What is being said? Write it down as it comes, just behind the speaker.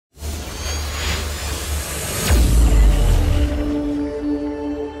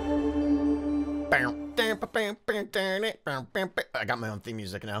I got my own theme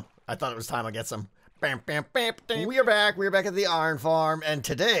music now. I thought it was time I get some. We are back. We are back at the iron farm, and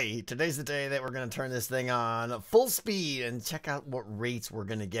today's the day that we're going to turn this thing on full speed and check out what rates we're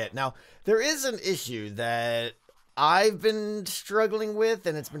going to get. Now, there is an issue that I've been struggling with,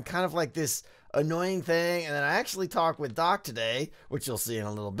 and it's been kind of like this annoying thing, and then I actually talked with Doc today, which you'll see in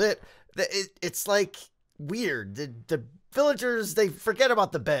a little bit. It's like weird. The villagers, they forget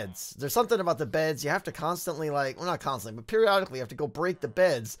about the beds. There's something about the beds. You have to constantly, like, well, not constantly, but periodically you have to go break the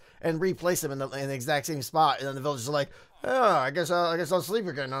beds and replace them in the exact same spot. And then the villagers are like, oh, I guess I'll sleep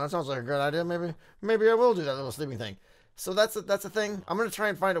again. No, that sounds like a good idea. Maybe I will do that little sleeping thing. So that's a thing. I'm going to try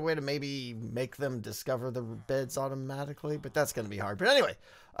and find a way to maybe make them discover the beds automatically, but that's going to be hard. But anyway,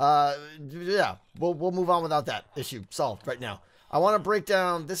 yeah, we'll move on without that issue solved right now. I want to break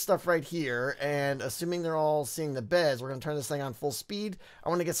down this stuff right here, and assuming they're all seeing the beds, we're going to turn this thing on full speed. I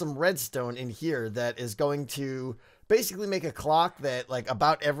want to get some redstone in here that is going to basically make a clock that, like,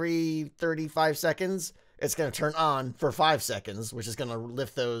 about every 35 seconds, it's going to turn on for 5 seconds, which is going to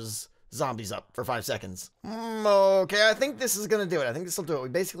lift those zombies up for 5 seconds. Okay, I think this is going to do it. I think this will do it. We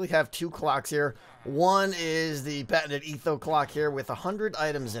basically have 2 clocks here. One is the patented Etho clock here with 100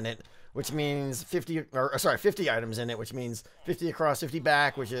 items in it, which means 50 items in it, which means 50 across, 50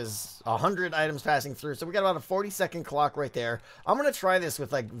 back, which is 100 items passing through. So we got about a 40-second clock right there. I'm going to try this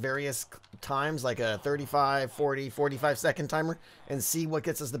with, like, various times, like a 35, 40, 45-second timer, and see what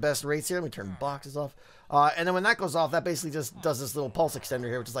gets us the best rates here. Let me turn boxes off. And then when that goes off, that basically just does this little pulse extender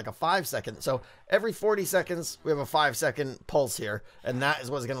here, which is like a 5-second. So every 40 seconds, we have a 5-second pulse here, and that is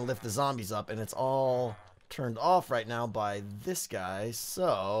what's going to lift the zombies up. And it's all turned off right now by this guy.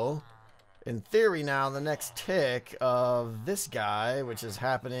 So in theory now, the next tick of this guy, which is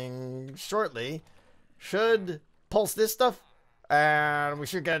happening shortly, should pulse this stuff, and we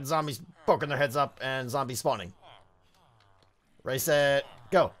should get zombies poking their heads up and zombies spawning. Ready, set,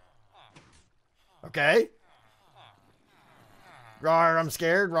 go. Okay. Rawr, I'm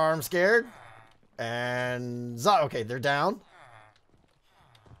scared. Rawr, I'm scared. And okay, they're down.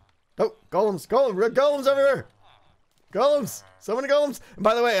 Oh, golems, golems everywhere. Golems, so many golems. And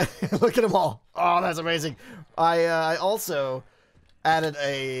by the way, look at them all. Oh, that's amazing. I also added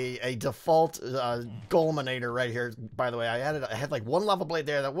a default goleminator right here. By the way, I had like 1 lava blade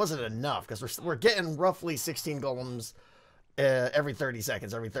there. That wasn't enough because we're getting roughly 16 golems every 30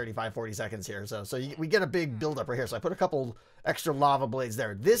 seconds, every 35, 40 seconds here. So we get a big buildup right here. So I put a couple extra lava blades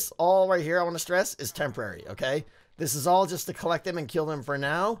there. This all right here, I want to stress, is temporary, okay? This is all just to collect them and kill them for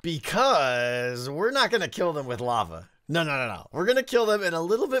now, because we're not going to kill them with lava. No. We're going to kill them in a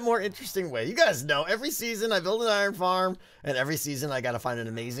little bit more interesting way. You guys know, every season I build an iron farm, and every season I got to find an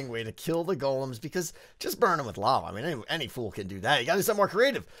amazing way to kill the golems, because just burn them with lava. I mean, any fool can do that. You got to do something more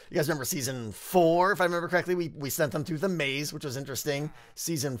creative. You guys remember season 4, if I remember correctly, we sent them through the maze, which was interesting.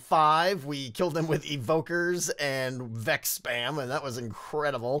 Season 5, we killed them with evokers and vex spam, and that was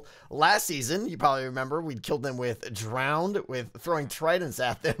incredible. Last season, you probably remember, we killed them with drowned, with throwing tridents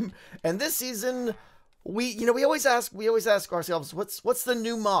at them. And this season, we always ask ourselves, what's the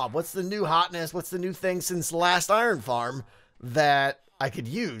new mob? What's the new hotness? What's the new thing since last iron farm that I could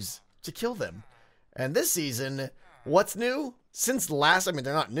use to kill them? And this season, what's new since last, I mean,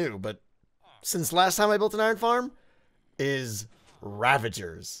 they're not new, but since last time I built an iron farm is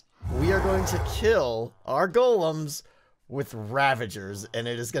Ravagers. We are going to kill our golems with Ravagers, and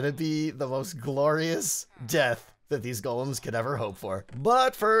it is going to be the most glorious death that these golems could ever hope for.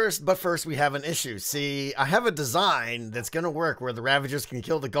 But first we have an issue. See, I have a design that's gonna work where the Ravagers can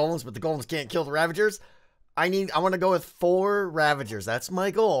kill the golems, but the golems can't kill the Ravagers. I want to go with 4 Ravagers. That's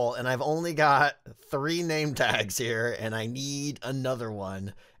my goal, and I've only got 3 name tags here, and I need another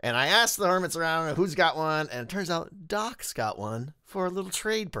one. And I asked the hermits around who's got one, and it turns out Doc's got one for a little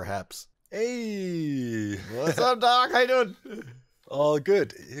trade, perhaps. Hey, what's up, Doc? How you doing? All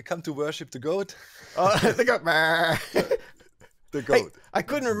good. You come to worship the goat? The goat. The goat. Hey, I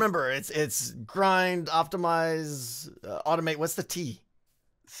couldn't remember. It's grind, optimize, automate. What's the T?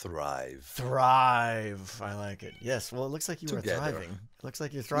 Thrive. Thrive. I like it. Yes. Well, it looks like you were thriving. It looks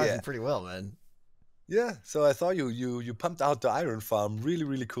like you're thriving pretty well, man. Yeah. So I thought you pumped out the iron farm. Really,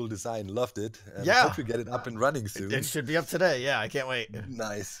 really cool design. Loved it. Yeah. Hope you get it up and running soon. It should be up today. Yeah. I can't wait.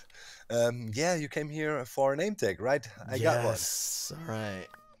 Nice. Yeah, you came here for a name tag, right? I got one. Yes. All right.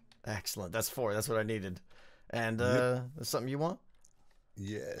 Excellent. That's 4. That's what I needed. And there's something you want?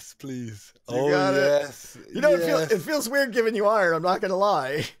 Yes, please. You got it. You know, it feels weird giving you iron. I'm not gonna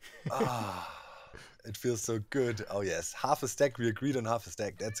lie. It feels so good. Oh yes, half a stack. We agreed on half a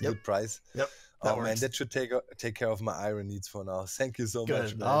stack. That's a good price. Yep. Oh man, that should take care of my iron needs for now. Thank you so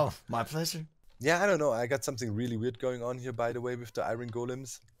much, man. Oh, my pleasure. Yeah, I don't know. I got something really weird going on here, by the way, with the iron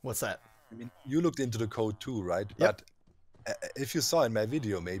golems. What's that? I mean, you looked into the code too, right? Yep. But if you saw in my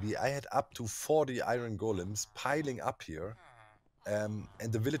video, maybe I had up to 40 iron golems piling up here. And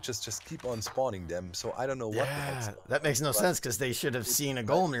the villagers just keep on spawning them. So I don't know what the heck's Yeah, going that makes no sense because they should have seen a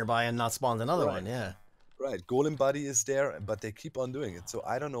golem nearby and not spawned another one. Yeah. Right, golem buddy is there, but they keep on doing it. So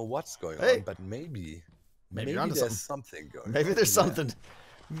I don't know what's going Hey. on, but maybe Maybe you're onto there's something. something going on. Maybe there's something.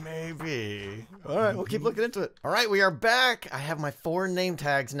 Maybe. All right, we'll keep looking into it. All right, we are back. I have my 4 name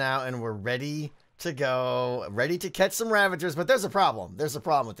tags now, and we're ready to go. Ready to catch some Ravagers, but there's a problem. There's a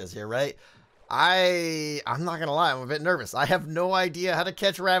problem with this here, right? I'm not going to lie, I'm a bit nervous. I have no idea how to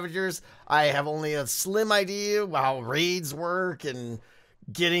catch Ravagers. I have only a slim idea how raids work and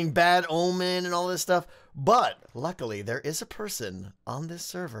getting bad omen and all this stuff. But luckily, there is a person on this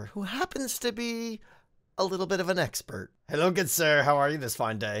server who happens to be a little bit of an expert. Hello, good sir. How are you this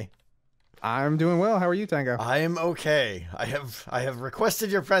fine day? I'm doing well. How are you, Tango? I am okay. I have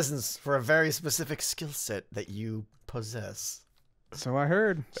requested your presence for a very specific skill set that you possess. So I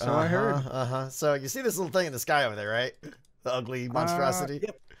heard. I heard. So you see this little thing in the sky over there, right? The ugly monstrosity.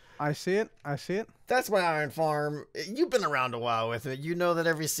 Yep. I see it. I see it. That's my iron farm. You've been around a while with it. You know that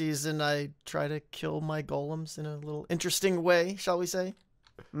every season I try to kill my golems in a little interesting way, shall we say?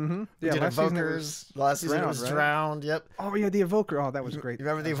 Mm-hmm. We Yeah, did last season evokers. Last season it was right? drowned. Yep. Oh, yeah, the evoker. Oh, that was great. You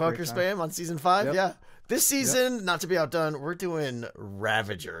remember the That was a evoker great time. spam on season 5? Yep. Yeah. This season, not to be outdone, we're doing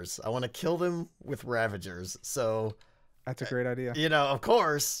Ravagers. I want to kill them with Ravagers. So, That's a great idea. you know, of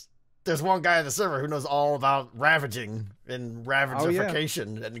course, there's one guy on the server who knows all about ravaging and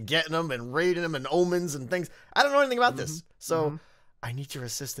ravagification and getting them and raiding them and omens and things. I don't know anything about this. So, I need your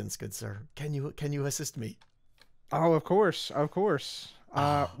assistance, good sir. Can you assist me? Oh, of course. Of course.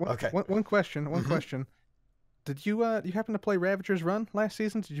 okay. One question. One question. Did you happen to play Ravagers Run last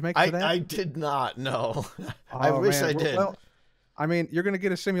season? Did you make it to that? I did not, no. I Oh, wish man. I did. Well, I mean, you're going to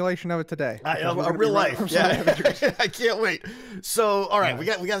get a simulation of it today. A We're gonna real be running life. from some Yeah. Ravagers. I can't wait. So, all right, we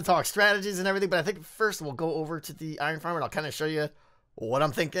got to talk strategies and everything, but I think first we'll go over to the Iron Farm and I'll kind of show you what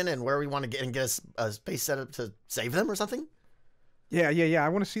I'm thinking and where we want to get a space set up to save them or something. Yeah. I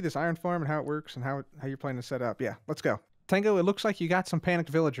want to see this Iron Farm and how it works and how you're planning to set up. Yeah, let's go. Tango, it looks like you got some panicked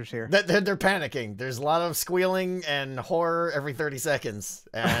villagers here. They're panicking. There's a lot of squealing and horror every 30 seconds,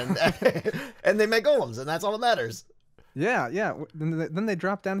 and and they make golems, and that's all that matters. Yeah. Then they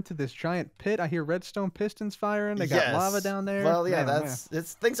drop down into this giant pit. I hear redstone pistons firing. They got lava down there. Well, yeah, Man,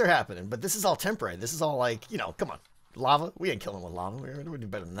 it's things are happening, but this is all temporary. This is all like, come on, lava. We ain't killing with lava. We do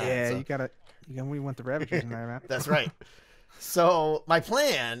better than that. yeah, so. we want the Ravagers in there, man. That's right. So my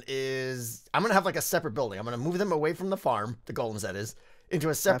plan is I'm gonna have like a separate building. I'm gonna move them away from the farm, the golems that is, into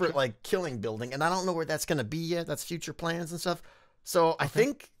a separate Gotcha. like killing building, and I don't know where that's gonna be yet. That's future plans and stuff. So I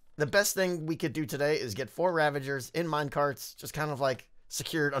think the best thing we could do today is get 4 Ravagers in minecarts, just kind of like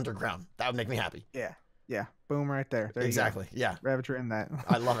secured underground. That would make me happy. Yeah. Boom, right there. There Exactly. you Yeah. go. Ravager in that.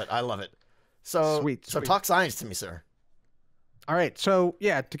 I love it. I love it. So Sweet. talk science to me, sir. All right. So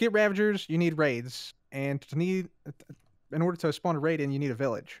yeah, to get Ravagers, you need raids, and in order to spawn a raid in, you need a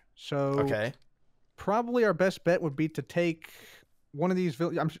village. So Okay. probably our best bet would be to take one of these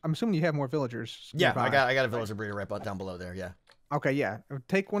villages. I'm assuming you have more villagers. Yeah, nearby. I got a villager breeder right down below there. Yeah. Okay, yeah.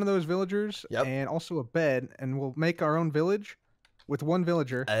 Take one of those villagers Yep. and also a bed, and we'll make our own village with one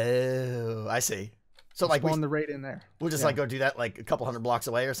villager. Oh, I see. So like spawn the raid in there. we'll just like go do that like a couple hundred blocks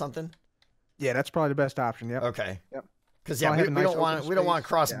away or something. Yeah, that's probably the best option. Yep. Okay. Yep. Because Probably have a nice we don't want open space.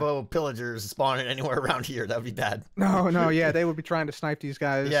 crossbow pillagers spawning anywhere around here. That would be bad. No, yeah, they would be trying to snipe these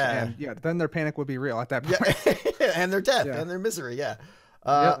guys. Yeah. And yeah, then their panic would be real at that point. Yeah, and their death Yeah. and their misery. Yeah.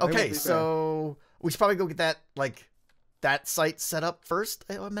 Yeah, they would Okay, be so we should probably go get that site set up first.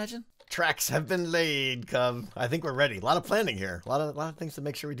 I imagine tracks have been laid. Cub, I think we're ready. A lot of planning here. A lot of things to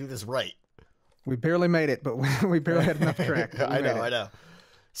make sure we do this right. We barely made it, but we barely had enough track. but we I made know. it. I know.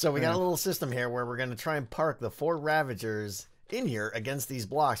 So we got Yeah. a little system here where we're going to try and park the 4 Ravagers in here against these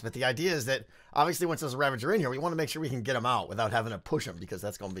blocks. But the idea is that obviously once there's a Ravager in here, we want to make sure we can get them out without having to push them, because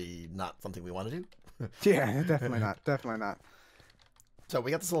that's going to be not something we want to do. Yeah, definitely not. Definitely not. So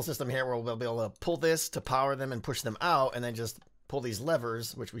we got this little system here where we'll be able to pull this to power them and push them out, and then just pull these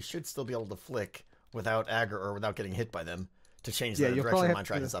levers, which we should still be able to flick without aggro or without getting hit by them, to change the you'll direction probably of have mine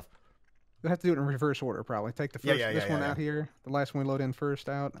track to- and stuff. We'll have to do it in reverse order, probably. Take the first this one yeah. out here, the last one we load in first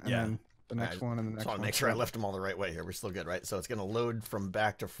out, and Yeah. then the next one, and the next Just one. want to make sure I left them all the right way here. We're still good, right? So it's going to load from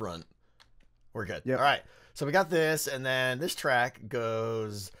back to front. We're good. Yep. All right. So we got this, and then this track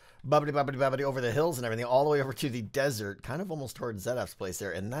goes bubbity over the hills and everything, all the way over to the desert, kind of almost towards ZF's place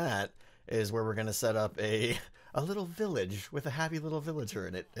there. And that is where we're gonna set up a little village with a happy little villager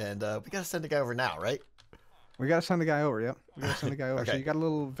in it, and we gotta send a guy over now, right? We gotta send the guy over. Yep, we gotta send the guy over. Okay. So you got a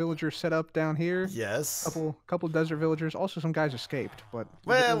little villager set up down here. Yes. Couple desert villagers. Also, some guys escaped, but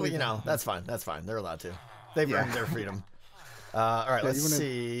Well, you know, that's fine. That's fine. They're allowed to. They've earned their freedom. All right, let's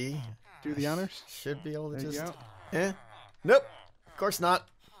see. Do the honors. Should be able to There you just. go. Yeah. Nope. Of course not.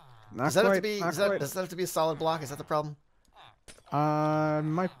 Not Does that quite. have to be? Not Does quite. that have to be a solid block? Is that the problem?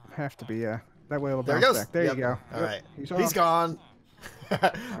 Might have to be. Yeah. That way it'll There he bounce goes. back. There Yep. you go. All Yep, right. He's He's off. gone.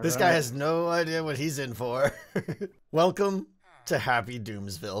 This guy right. has no idea what he's in for. Welcome to Happy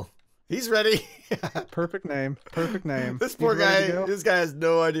Doomsville. He's ready. Perfect name. Perfect name. This He's poor ready to guy. go. This guy has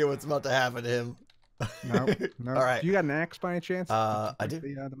no idea what's about to happen to him. No. No. All right. Do you got an axe by any chance? I Take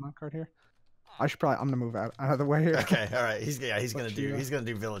do. The mod card here. I should probably. I'm gonna move out of the way here. Okay. All right. He's Let gonna do. you- He's gonna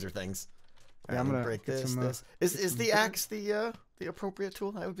do villager things. Yeah, All I'm right, gonna break get this. some, This is some the dirt. axe the appropriate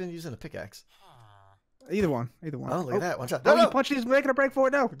tool? I've been using a pickaxe. Either one. Either one. Oh, look at that. One shot. Oh, No, you no. punched. He's making a break for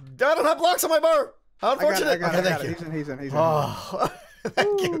it. No. I don't have blocks on my bar. How I got it. unfortunate. I got it. Okay, I got thank it. you. He's in. He's in. Oh,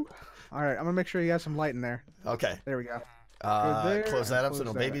 thank you. Woo. All right. I'm gonna make sure you got some light in there. Okay. There we go. there, Close that up so close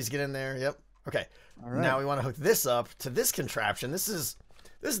no that babies get in there. Yep. Okay. All right. Now we want to hook this up to this contraption. This is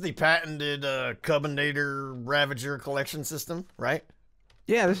the patented Cubinator Ravager collection system, right?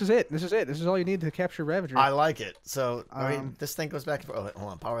 Yeah, this is it. This is it. This is all you need to capture Ravager. I like it. So I mean, Um, this thing goes back and forth. Oh, wait,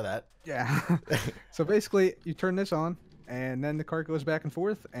 hold on, power that. Yeah. So basically, you turn this on, and then the cart goes back and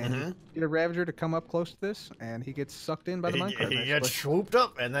forth, and Mhm. you get a Ravager to come up close to this, and he gets sucked in by the minecart. He gets swooped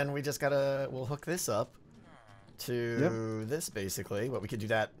up, and then we just we'll hook this up to this basically. But we could do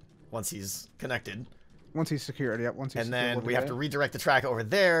that once he's connected. Once he's secured, yep. Once he's And secured, then we'll we do have to that. redirect the track over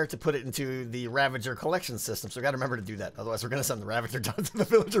there to put it into the Ravager collection system. So we got to remember to do that. Otherwise, we're going to send the Ravager down to the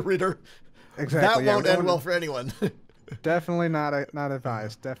villager reader. Exactly. That yeah, won't we end don't- well for anyone. Definitely not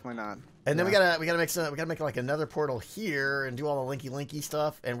advised. Definitely not. And then Yeah. we gotta make like another portal here and do all the linky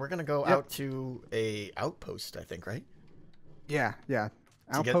stuff. And we're gonna go out to a outpost, I think, right? Yeah. get-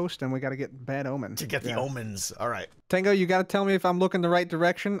 Outpost, and we got to get bad omen To get the yeah. omens. All right. Tango, you got to tell me if I'm looking the right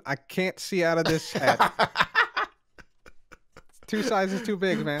direction. I can't see out of this hat. Two sizes too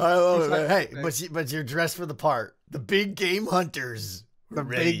big, man. I love Two it, man. sizes Hey, too big. but you're dressed for the part. The big game hunters. The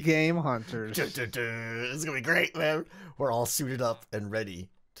Ready. big game hunters. This is gonna be great, man. We're all suited up and ready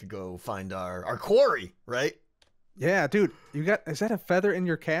to go find our quarry, right? Yeah, dude, is that a feather in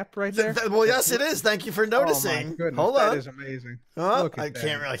your cap right there? Well, yes, it is. Thank you for Oh my noticing. goodness, Hold that on. is amazing. Oh, Look at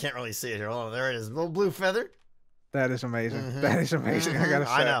I can't really see it here. Hold on, there it is. Little blue feather. That is amazing. Mhm. That is amazing. I gotta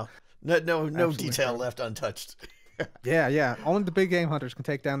say. I know. No Absolutely detail incredible. left untouched. Yeah. Only the big game hunters can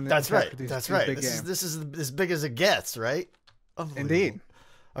take down. That's right. These That's these right. Big This game. is as big as it gets, right? Unbelievable. Indeed.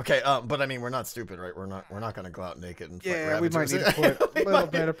 Okay, but I mean, we're not stupid, right? We're not gonna go out naked and fight Yeah, we might Ravagers. need to put We a little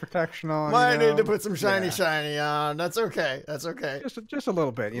might- bit of protection on. Might you need to know. put some shiny Yeah. on. That's okay. That's okay. Just a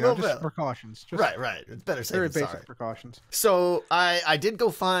little bit, you know, Little just bit. precautions. Just Right. It's better safe very than basic sorry. precautions. So I did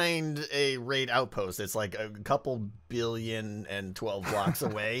go find a raid outpost. It's like a couple billion and 12 blocks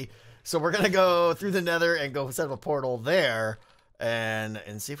away. So we're gonna go through the Nether and go set up a portal there, and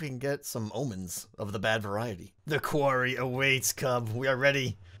see if we can get some omens of the bad variety. The quarry awaits, Cub. We are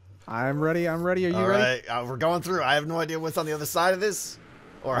ready. I'm ready. Are you All ready? right, we're going through. I have no idea what's on the other side of this,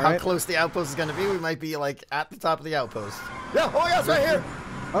 or how Right. close the outpost is gonna be. We might be like at the top of the outpost. Yeah. Oh, yeah, it's right here.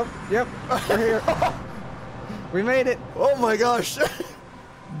 Oh, yep. We're here. We made it. Oh my gosh.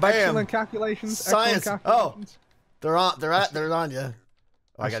 Bam. Excellent calculations. Science. Excellent Oh. calculations. They're on you.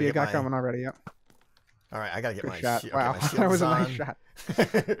 Oh, I gotta see a get guy my- coming already. Yep. All right, I gotta get Good my shot. okay, Wow, my that was a nice shields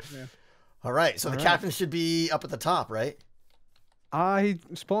shot. on. All right, so the All right. captain should be up at the top, right? He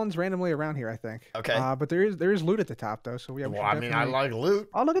spawns randomly around here, I think. Okay. But there is loot at the top though, so we have. Well, I mean, I like loot.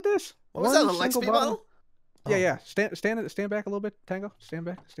 Oh, look at this. What was that? One A Lex single bottle? Yeah, Oh. yeah. Stand back a little bit, Tango. Stand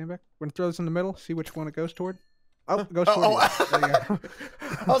back. We're gonna throw this in the middle. See which one it goes toward. Oh, it goes toward you. There you go.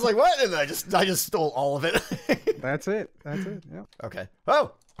 I was like, what? And I just stole all of it. That's it. Yep. Okay.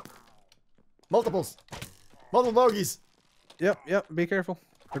 Oh, multiple bogeys. Yep. Be careful.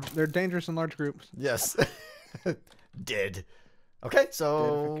 They're dangerous in large groups. Yes. Dead. Okay,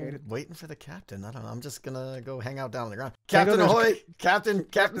 so Deadificated. waiting for the captain. I don't know. I'm just gonna go hang out down on the ground. Tango, Captain there's- ahoy! Captain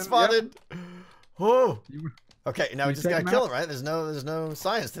Captain, spotted. Oh. You- Okay, now we you just take gotta him kill out? him, right? There's no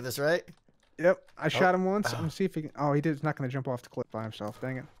science to this, right? Yep. I shot him once. I'm gonna see if he can. Oh, he did. He's not gonna jump off the cliff by himself.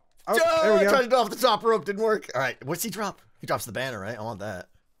 Dang it. Oh, there we I go. tried to go off the top rope, didn't work. All right, what's he drop? He drops the banner, right? I want that.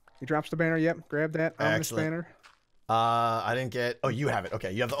 He drops the banner. Yep. Grab that. Ominous Excellent. banner. I didn't get. Oh, you have it.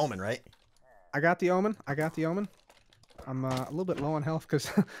 Okay, you have the omen, right? I got the omen. I'm a little bit low on health because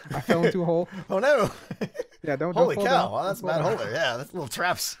I fell into a hole. Oh no! Yeah, don't. Holy fall cow! down. Well, that's a Don't bad fall hole down. there. Yeah, that's little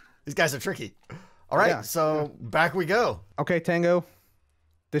traps. These guys are tricky. All right, Yeah, so back we go. Okay, Tango.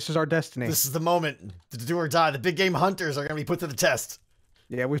 This is our destiny. This is the moment to do or die. The big game hunters are going to be put to the test.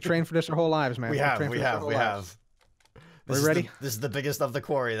 Yeah, we've trained for this our whole lives, man. We have. This is ready? This is the biggest of the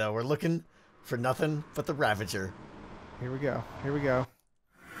quarry, though. We're looking for nothing but the Ravager. Here we go. Here we go.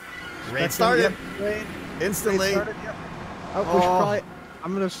 Raid started. Raid Instantly. started, yep. Oh, we should probably...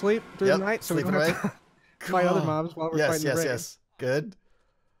 I'm going to sleep through the night so we don't have to fight other mobs while we're fighting the raid. Yes. Good.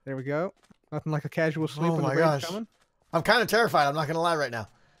 There we go. Nothing like a casual sleep when the raid's coming. I'm kind of terrified. I'm not going to lie right now.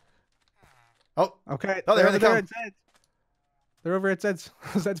 Oh. Okay. Oh, there they come. They're over at Zed's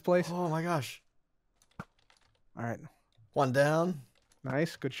place. Oh, my gosh. All right. One down.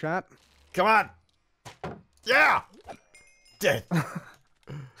 Nice. Good shot. Come on. Yeah. Dead. All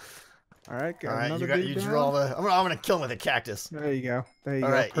right. All right. You draw the... I'm going to kill him with a cactus. There you go. There you go.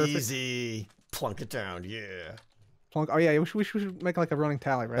 All right. Perfect. Easy. Plunk it down. Yeah. Plunk. Oh, yeah. We should make like a running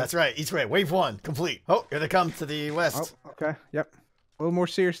tally, right? That's right. Each way. Wave 1. Complete. Oh, here they come to the west. Oh, okay. Yep. A little more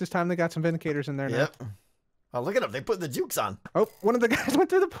serious this time. They got some Vindicators in there now. Yep. Oh, look at them. They put the jukes on. Oh, one of the guys went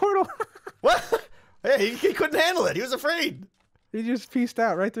through the portal. What? Hey, he couldn't handle it. He was afraid. He just pieced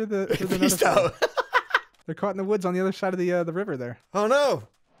out right through the Pieced out. They're caught in the woods on the other side of the river there. Oh, no.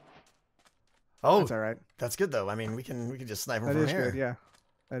 Oh. That's all right. That's good, though. I mean, we can just snipe him That from is here. good, yeah.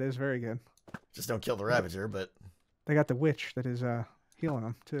 That is very good. Just don't kill the Ravager, but... They got the witch that is healing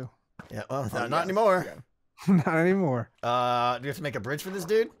them, too. Yeah, well, not anymore. Not anymore. Do we have to make a bridge for this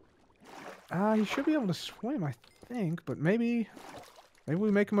dude? You should be able to swim, I think, but maybe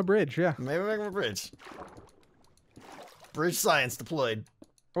we make him a bridge, yeah. Maybe make him a bridge. Bridge science deployed.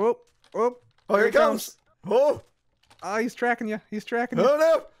 Oh, here he comes. Oh, he's tracking you. He's tracking you. Oh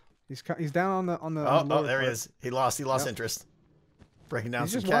no. He's down on the. Oh, there he is. He lost interest. Breaking down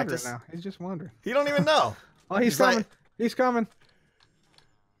some cactus. Now. He's just wandering. He don't even know. Oh, he's coming. He's coming.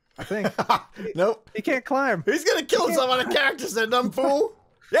 I think. Nope. He can't climb. He's gonna kill himself on a cactus, that dumb fool.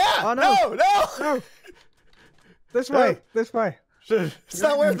 Yeah. Oh, no. No. This way. This way. It's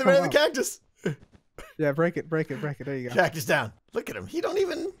not worth the man of the cactus. Yeah, break it. There you go. Cactus down. Look at him. He don't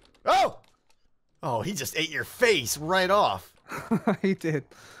even. Oh, he just ate your face right off. He did.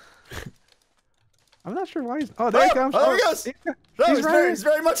 I'm not sure why he's. Oh, there he comes. Oh, there he goes. He's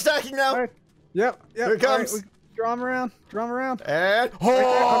very much attacking now. Right. Yep. Here he comes. Right, draw him around. And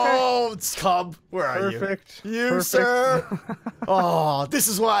it's Cub. Where are you? Perfect. Sir. Oh, this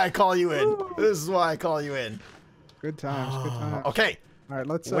is why I call you in. Good times. Okay. All right,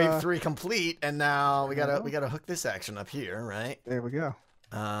 let's wave 3 complete, and now we gotta hook this action up here, right? There we go.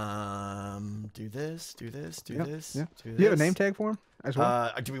 Do this. Yeah. Do this. Do you have a name tag for him as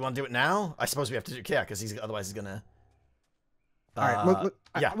well? Do we want to do it now? I suppose we have to do, yeah, because otherwise he's gonna. All right,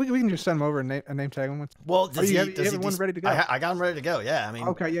 yeah, we can just send him over and name tag him. Well, does you have one ready to go? I got him ready to go. Yeah, I mean.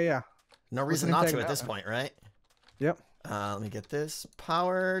 Okay, yeah. No reason not to at this point, right? Yep. Let me get this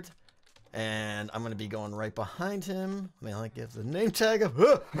powered, and I'm gonna be going right behind him. Let me give the name tag.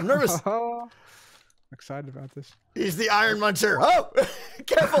 I'm nervous. Excited about this. He's the Iron Muncher. Oh,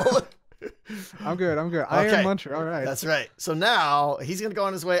 careful. I'm good. Iron Muncher. All right. That's right. So now he's gonna go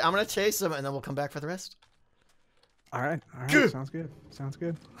on his way. I'm gonna chase him, and then we'll come back for the rest. All right. Sounds good.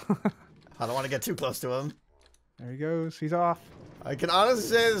 I don't want to get too close to him. There he goes. He's off. I can honestly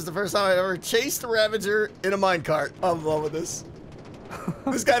say this is the first time I've ever chased a Ravager in a minecart. I'm in love with this.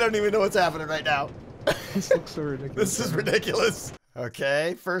 This guy don't even know what's happening right now. This looks so ridiculous. This is ridiculous.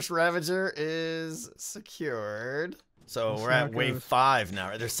 Okay, first Ravager is secured. So we're at wave 5 now.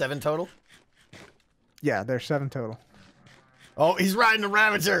 Are there 7 total? Yeah, there's 7 total. Oh, he's riding a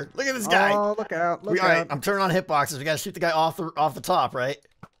Ravager. Look at this guy. Oh, look out. All right, I'm turning on hitboxes. We got to shoot the guy off the top, right?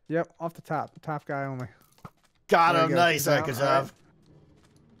 Yep, off the top. The top guy only. Got him. Nice. All right, good job. Right.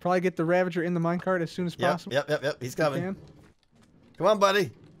 Probably get the Ravager in the minecart as soon as possible. Yep. He's coming. Come on,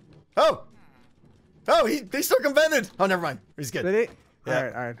 buddy. Oh, he circumvented. Oh, never mind. He's good. Did he?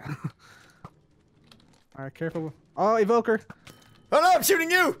 Yeah. All right. All right, careful. Oh, evoker. Oh, no, I'm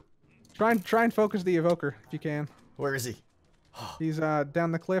shooting you. Try and focus the evoker if you can. Where is he? He's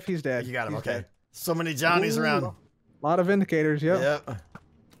down the cliff. He's dead. You got him. He's Okay. Dead. So many Johnnies around. A lot of Vindicators. Yep. Yep.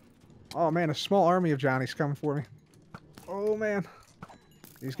 Oh, man, a small army of Johnnies coming for me. Oh, man.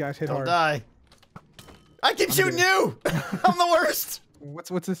 These guys hit hard. Don't die. I keep shooting you. I'm the worst.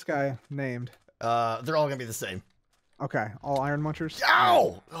 What's this guy named? They're all going to be the same. Okay. All Iron Munchers?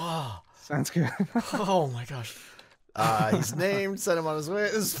 Ow! Oh. Sounds good. Oh, my gosh. He's named. Send him on his way.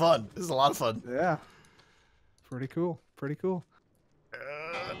 This is fun. This is a lot of fun. Yeah. Pretty cool. We'll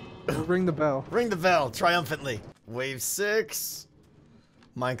ring the bell. Ring the bell triumphantly. Wave 6.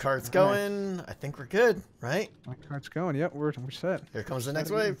 Minecart's Alright. going. I think we're good, right? My cart's going. Yep, we're set. Here comes the next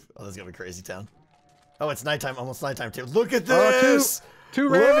Gotta be- wave. Oh, this is gonna be crazy town. Oh, it's nighttime, almost nighttime too. Look at Oh, this! Two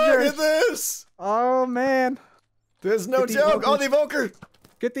Look Ravagers. at this! Oh man. There's no Get the joke. Oh, evokers. the evoker!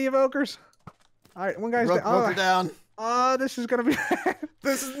 Get the evokers. All right, one guy's down. Evoker down. Oh, this is gonna be.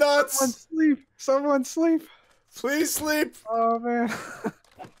 This is Someone nuts! sleep. Someone sleep. Please sleep! Oh man.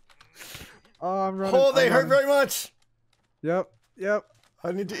 Oh, I'm running. Oh, they I'm hurt running. very much! Yep. Yep.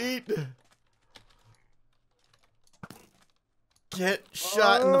 I need to eat. Get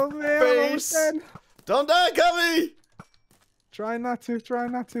shot in Oh the man, I'm almost face! dead. Don't die, Cubby! Try not to. Try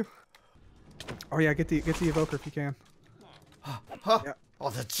not to. Oh yeah, get the evoker if you can. Huh. Yeah. Oh,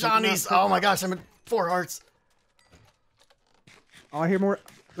 the Johnnies! Oh my gosh, I'm at 4 hearts. Oh, I hear more.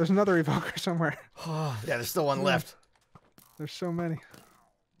 There's another evoker somewhere. Oh, yeah, there's still one left. There's so many.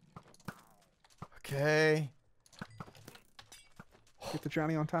 Okay. Get the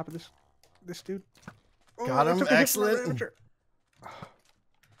Johnny on top of this dude. Oh, Got I him. took a hit from the Excellent. Ravager.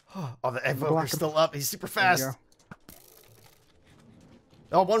 Oh, the Block Evoker's him. still up. He's super There you fast. go.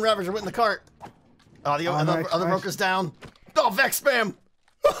 Oh, one Ravager went in the cart. Oh, the Oh, other nice, other nice. Evoker's down. Oh, Vex spam!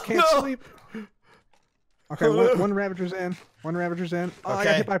 Can't No! sleep. Okay, one Ravager's in. One Ravager's in. Oh, I got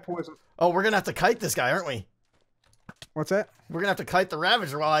Okay. hit by poison. Oh, we're gonna have to kite this guy, aren't we? What's that? We're gonna have to kite the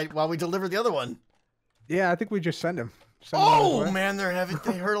Ravager while we deliver the other one. Yeah, I think we just send him. Send him on his Oh way. man,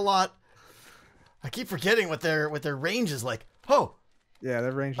 they hurt a lot. I keep forgetting what their range is like. Oh, Yeah,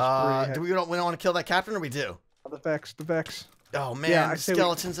 that range is pretty. do we don't want to kill that captain, or we do? The Vex. The Vex. Oh man, Yeah, I the say we-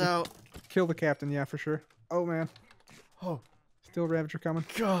 skeleton's out. Kill the captain. Yeah, for sure. Oh man, Oh still Ravager coming.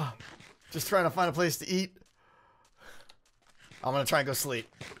 god, just trying to find a place to eat. I'm gonna try and go sleep.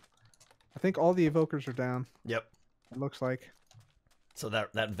 I think all the evokers are down. Yep. It looks like. So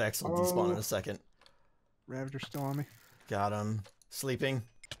that Vex will despawn in a second. Ravager's still on me. Got him. Sleeping.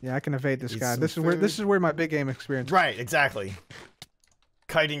 Yeah, I can evade this Eat guy. some This is where my big game experience. Right, exactly.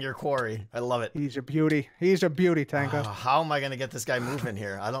 Kiting your quarry. I love it. He's a beauty. He's a beauty, Tango. How am I gonna get this guy moving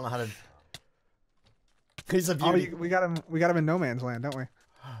here? I don't know how to. He's a Oh, beauty. we got him. We got him in no man's land, don't we?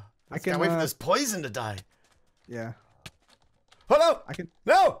 I can't wait for this poison to die. Yeah. Oh no! I can.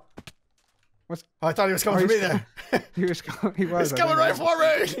 No! What's? Oh, I thought he was coming Oh, for me he's there. He was. He was. He's I coming think.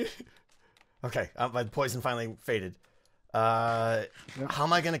 right for me! Okay, my poison finally faded. How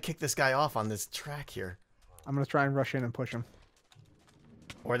am I gonna kick this guy off on this track here? I'm gonna try and rush in and push him.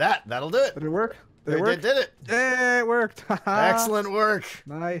 Or that'll do it. Did it work? Did They it work? did it. Yeah, it worked. Excellent work,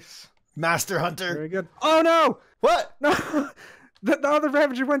 Nice. Master Hunter. Very good. Oh no! What? No! The other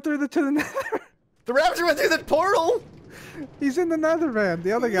Ravager went through to the nether. The Ravager went through the portal. He's in the nether, man.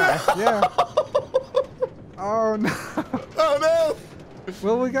 The other guy. Yeah. Oh no. Oh no!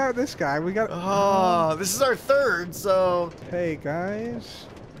 Well, we got this guy. We got. Oh, this is our third, so Hey guys,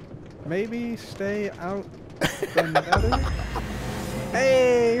 maybe stay out the nether.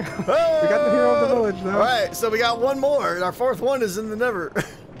 Hey! We got the hero of the village, though. All right, so we got one more. Our fourth one is in the Never.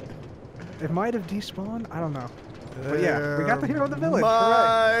 It might have despawned. I don't know. But yeah, we got the hero of the village.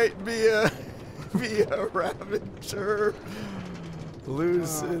 Might be a Ravager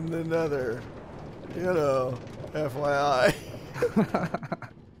loose in the Nether. You know, FYI.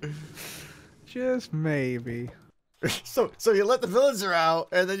 Just maybe. So you let the villager out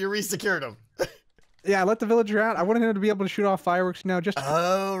and then you resecured him. Yeah, I let the villager out. I wanted him to be able to shoot off fireworks now. Just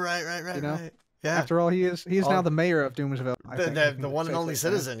Oh, right, You know? right. Yeah. after all, he is now Oh. the mayor of Doomsville. I think we The can one and only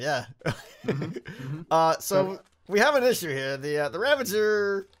safely say. citizen, yeah. Mhm. So we have an issue here. The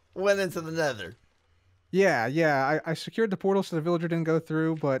Ravager went into the Nether. Yeah. I secured the portal so the villager didn't go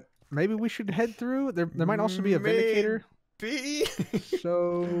through, but maybe we should head through. There might also be a vindicator. B.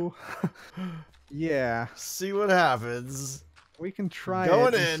 So yeah, See what happens. we can try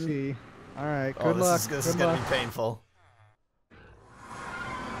Going it and in. see. All right, Oh, good luck. this is Good gonna luck. be painful.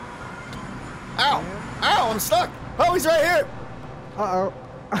 Ow! Ow! I'm stuck. Oh, he's right here. Uh oh.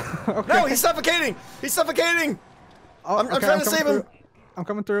 Okay. No, he's suffocating. He's suffocating. Oh, I'm trying to coming save him. through. I'm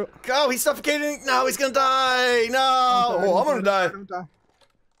coming through. Go! He's suffocating. No, he's gonna die. No! Oh, I'm gonna die. Don't die.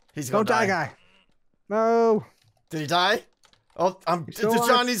 He's gonna Don't die, guy. No. Did he die? Oh, He's still the alive.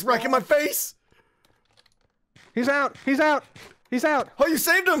 Johnny's wrecking my face. He's out. He's out. He's out. Oh, you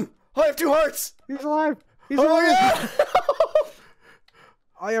saved him. Oh, I have 2 hearts. He's alive. He's Oh alive. yeah.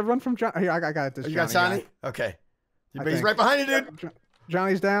 Oh yeah, run from John. Here, I got this. You got Johnny Johnny? Okay. I He's think. right behind you, dude. guy.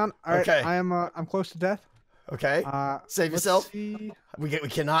 Johnny's down. All right. Okay. I'm close to death. Okay. Save let's yourself. see. We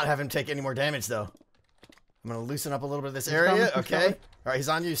cannot have him take any more damage though. I'm gonna loosen up a little bit of this He's area. coming, he's Okay. coming. All right, he's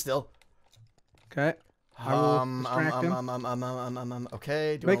on you still. Okay. I will distract him.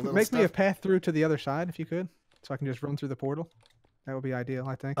 Okay. Doing a little Make stuff. me a path through to the other side if you could, so I can just run through the portal. That would be ideal,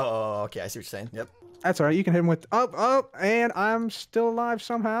 I think. Oh, okay. I see what you're saying. Yep. That's all right. You can hit him with and I'm still alive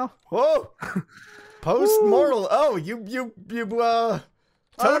somehow. Whoa! Post-mortal. Oh, you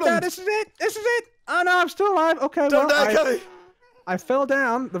Oh no, this is it. This is it. Oh no, I'm still alive. Okay, Don't die, Cubby. I fell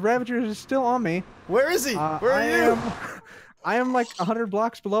down. The Ravager is still on me. Where is he? Where are you? I am like 100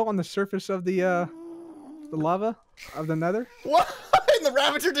 blocks below on the surface of the lava of the Nether. What? And the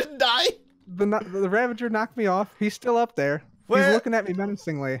Ravager didn't die? The Ravager knocked me off. He's still up there. Where? He's looking at me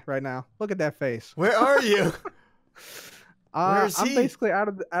menacingly right now. Look at that face. Where are you? Where is he? I'm basically out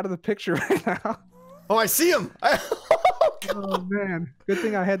of the picture right now. Oh, I see him. Oh man, good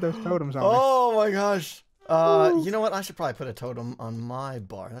thing I had those totems on me. Oh my gosh. You know what? I should probably put a totem on my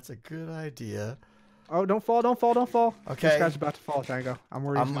bar. That's a good idea. Oh, don't fall, don't fall, don't fall. Okay. This guy's about to fall, Tango. I'm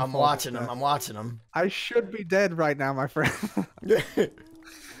worried. I'm watching him. I'm watching him. I should be dead right now, my friend.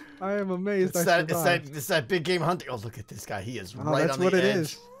 I am amazed I survived. It's that big game hunting. Oh, look at this guy. He is right on the edge. That's what it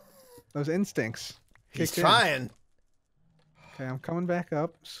is. Those instincts. He's trying. Okay, I'm coming back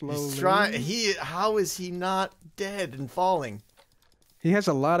up slowly. He's trying. How is he not dead and falling? He has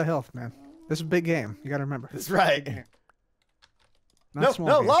a lot of health, man. This is a big game. You gotta remember. That's right. Not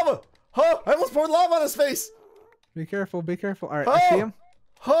no, game. lava! Oh, I almost poured lava on his face. Be careful, be careful. All right, I see him.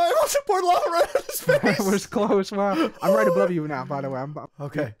 Oh, I almost poured lava right on his face. It was close. Wow. I'm right above you now, by the way.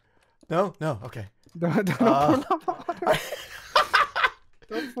 Okay. No, okay. Don't pour lava on him.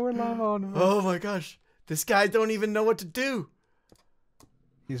 Don't pour lava on him. Oh my gosh. This guy don't even know what to do.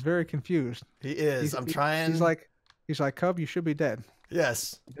 He's very confused. He is. I'm trying. He's like, Cub, you should be dead.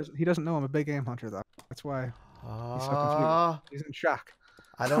 Yes. He doesn't know I'm a big game hunter, though. That's why he's so confused. He's in shock.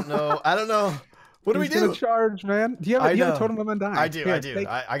 I don't know. What do we do? He's gonna charge, man. Do you have a totem of undying? I do.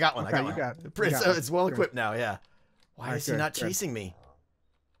 I got one. Okay, I got one. You got it. It's well equipped now. Yeah. Why is he not chasing me?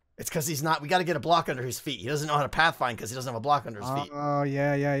 It's because he's not. We got to get a block under his feet. He doesn't know how to pathfind because he doesn't have a block under his feet. Oh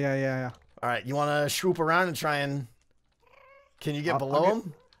yeah. All right, you want to swoop around and try and? Can you get below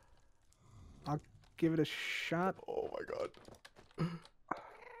him? I'll give it a shot. Oh my god.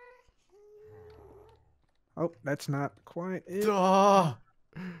 Oh, that's not quite it.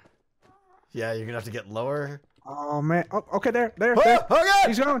 Yeah, you're gonna have to get lower. Oh man. Oh, okay, there. Oh god!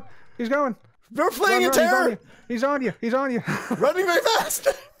 He's going. We're fleeing in terror. He's on you. Running very fast.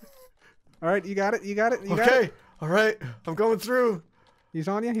 All right, you got it. Okay. All right, I'm going through. He's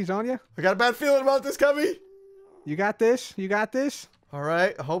on you. I got a bad feeling about this, Cubby. You got this. All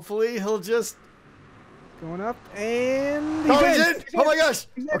right. Hopefully he'll just going up and he's in. Oh my gosh.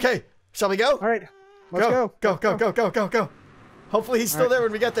 Okay. Shall we go? All right. Let's go. Go. Hopefully he's still there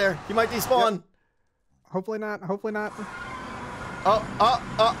when we get there. He might despawn. Yep. Hopefully not.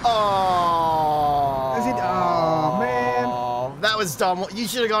 Oh. Is he? Oh man. That was dumb. You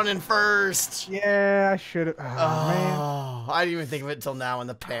should have gone in first. Yeah, I should have. Oh, man. I didn't even think of it until now in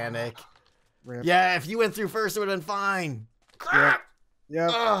the panic. Rip. Yeah, if you went through first, it would have been fine. Crap. Yep.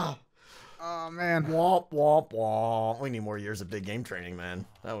 Oh man. Womp. We need more years of big game training, man.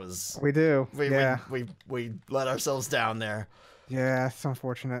 That was. We do. We let ourselves down there. Yeah, it's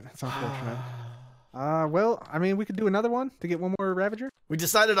unfortunate. Well, I mean, we could do another one to get one more Ravager. We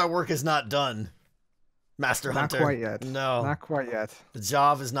decided our work is not done, Master Hunter. Not quite yet. No. Not quite yet. The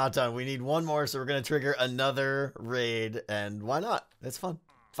job is not done. We need one more, so we're going to trigger another raid, and why not? It's fun.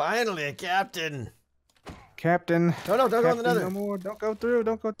 Finally, a captain. Captain. No, don't go in the Nether. No more. Don't go through.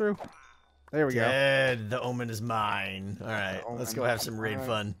 There we go. Dead. The omen is mine. All right, let's go have some raid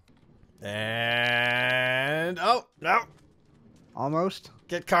fun. And oh no. Almost.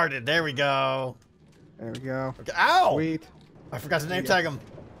 Get carded. There we go. Okay. Ow! Sweet. I forgot to name tag him.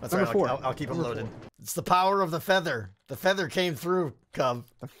 That's Number right. 4. I'll keep him loaded. It's the power of the feather. The feather came through, Cub.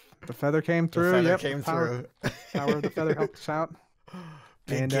 The feather came through. The feather came through. Power of the feather helped us out.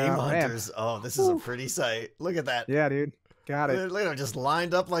 Big game hunters. Man. Oh, this is a pretty sight. Look at that. Yeah, dude. Got it. Look at them just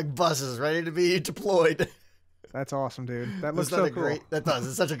lined up like buses, ready to be deployed. That's awesome, dude. That looks so cool. That does.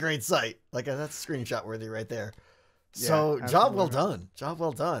 It's such a great sight. Like that's screenshot worthy right there. Yeah, so absolutely. job well done. Job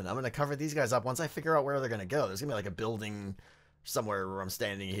well done. I'm gonna cover these guys up once I figure out where they're gonna go. There's gonna be like a building somewhere where I'm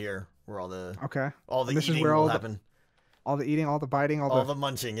standing here, where all the eating will happen. All the eating, all the biting, all the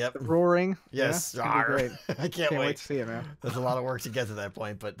munching. Yep. The roaring. Yes. Yeah, great. I can't wait to see it, man. There's a lot of work to get to that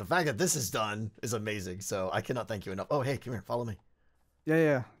point, but the fact that this is done is amazing. So I cannot thank you enough. Oh, hey, come here, follow me.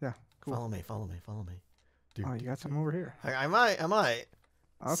 Yeah. Cool. Follow me. Dude. Oh, you got some over here. I might. Okay.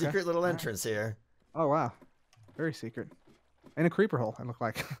 Secret little entrance here. Oh wow, very secret. And a creeper hole, it looked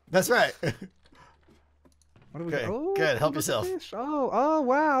like. That's right. What do we Good. Help yourself. Oh,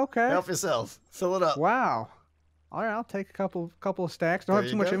 wow, okay. Help yourself. Fill it up. Wow. All right, I'll take a couple of stacks. Don't There have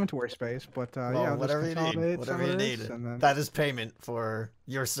you too much go. inventory space, but Well, yeah, I'll just whatever you need. consolidate Whatever some you of need. this, and then... That is payment for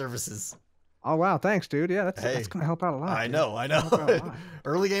your services. Oh wow, thanks, dude. Yeah, that's Hey, gonna help out a lot. I dude. know. Help out a lot.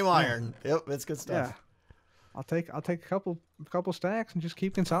 Early game iron. Yep, it's good stuff. Yeah, I'll take a couple stacks and just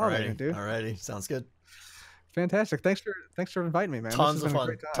keep consolidating, dude. Alrighty, sounds good. Fantastic. Thanks for inviting me, man. Tons This has of been a fun.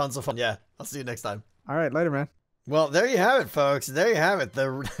 great time. Tons of fun. Yeah, I'll see you next time. All right, later, man. Well, there you have it, folks. There you have it.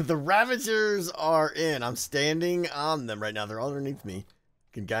 The Ravagers are in. I'm standing on them right now. They're underneath me. You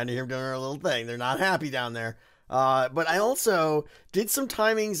can kind of hear them doing their little thing. They're not happy down there. But I also did some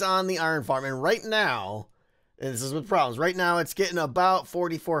timings on the iron farm, and right now, and this is with problems. Right now, it's getting about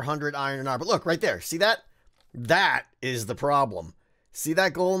 4,400 iron an hour. But look, right there. See that? That is the problem. See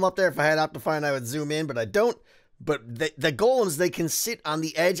that golem up there? If I had Optifine, I would zoom in, but I don't. But the golems, they can sit on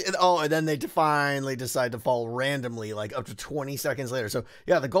the edge, and then they finally decide to fall randomly, like up to 20 seconds later. So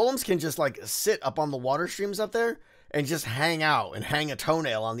yeah, the golems can just like sit up on the water streams up there and just hang out and hang a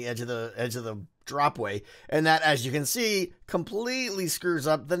toenail on the edge of the dropway, and that, as you can see, completely screws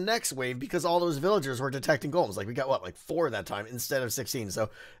up the next wave because all those villagers were detecting golems. Like we got like 4 that time instead of 16. So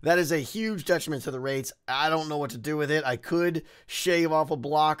that is a huge detriment to the rates. I don't know what to do with it. I could shave off a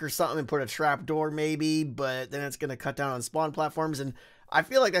block or something and put a trap door maybe, but then it's going to cut down on spawn platforms, and I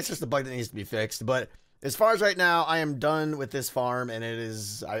feel like that's just a bug that needs to be fixed. But as far as right now, I am done with this farm, and it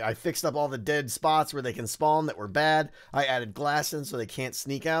is, I fixed up all the dead spots where they can spawn that were bad. I added glass in so they can't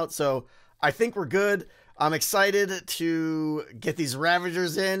sneak out. So I think we're good. I'm excited to get these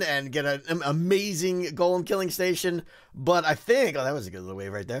Ravagers in and get an amazing golem killing station. But I think, oh, that was a good little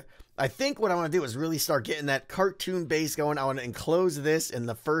wave right there. I think what I want to do is really start getting that cartoon base going. I want to enclose this in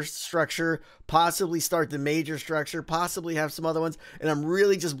the first structure, possibly start the major structure, possibly have some other ones. And I'm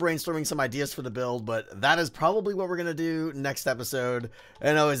really just brainstorming some ideas for the build, but that is probably what we're going to do next episode.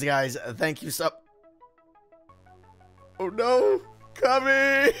 And always, guys, thank you so... Oh no,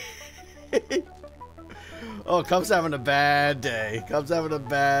 coming! Oh, Cub's having a bad day. Cub's having a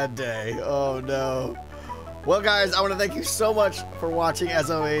bad day. Oh no. Well, guys, I want to thank you so much for watching as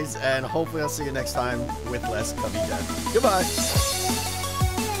always, and hopefully I'll see you next time with less Cubby Death. Goodbye.